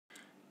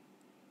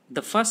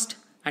The first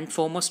and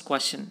foremost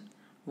question,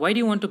 why do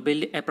you want to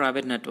build a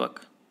private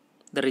network?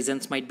 The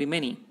reasons might be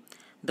many.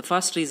 The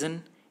first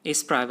reason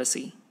is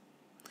privacy.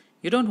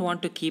 You don't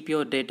want to keep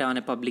your data on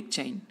a public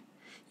chain.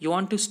 You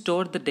want to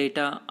store the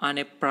data on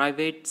a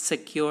private,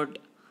 secured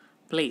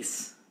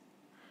place.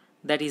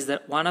 That is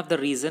one of the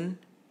reasons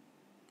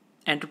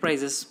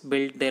enterprises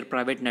build their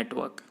private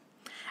network.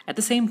 At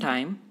the same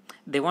time,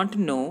 they want to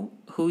know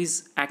who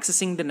is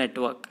accessing the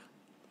network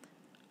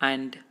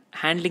and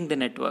handling the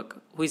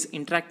network, who is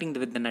interacting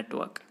with the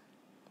network.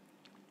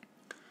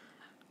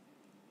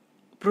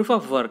 Proof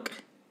of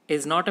work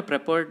is not a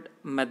preferred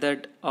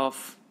method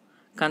of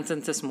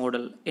consensus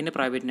model in a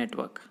private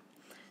network.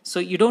 So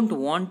you don't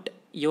want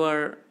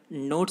your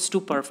nodes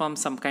to perform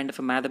some kind of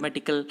a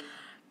mathematical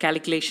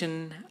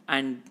calculation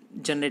and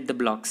generate the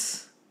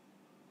blocks.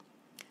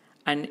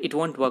 And it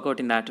won't work out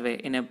in that way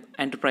in an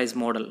enterprise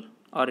model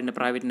or in a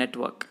private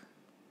network.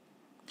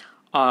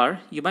 Or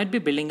you might be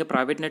building a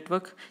private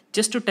network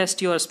just to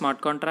test your smart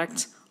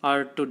contracts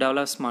or to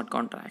develop smart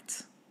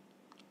contracts.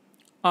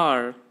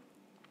 Or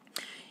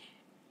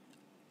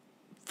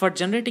for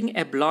generating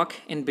a block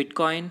in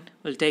Bitcoin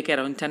will take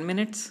around 10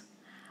 minutes,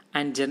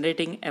 and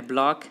generating a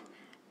block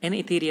in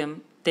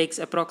Ethereum takes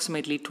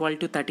approximately 12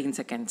 to 13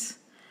 seconds.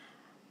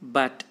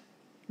 But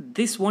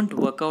this won't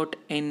work out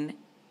in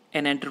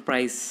an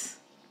enterprise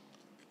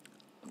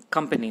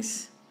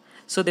companies.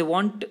 So they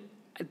want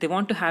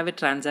to have a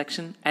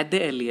transaction at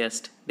the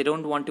earliest. They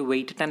don't want to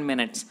wait 10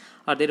 minutes,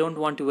 or they don't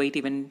want to wait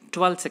even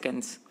 12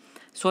 seconds.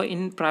 So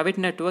in private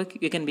network,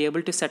 you can be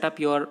able to set up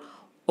your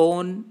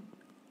own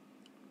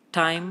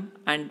time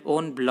and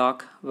own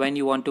block when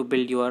you want to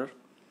build your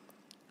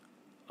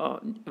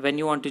when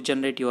you want to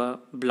generate your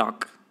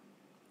block.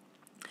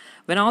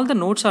 When all the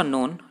nodes are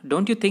known,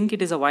 don't you think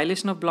it is a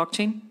violation of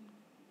blockchain?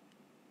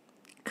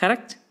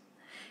 Correct?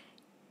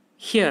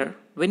 Here,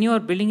 when you are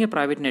building a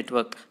private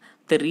network,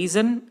 the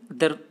reason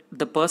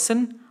the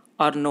person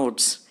or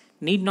nodes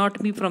need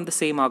not be from the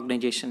same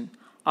organization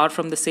or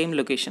from the same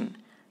location.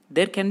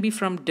 There can be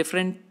from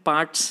different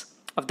parts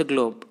of the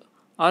globe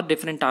or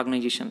different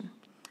organization.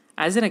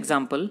 As an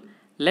example,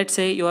 let's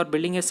say you are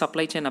building a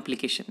supply chain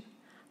application.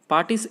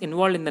 Parties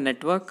involved in the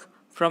network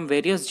from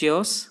various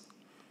geos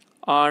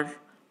or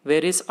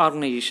various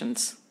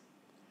organizations.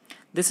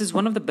 This is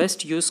one of the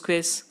best use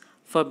cases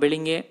for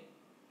building a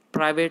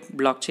private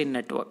blockchain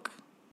network.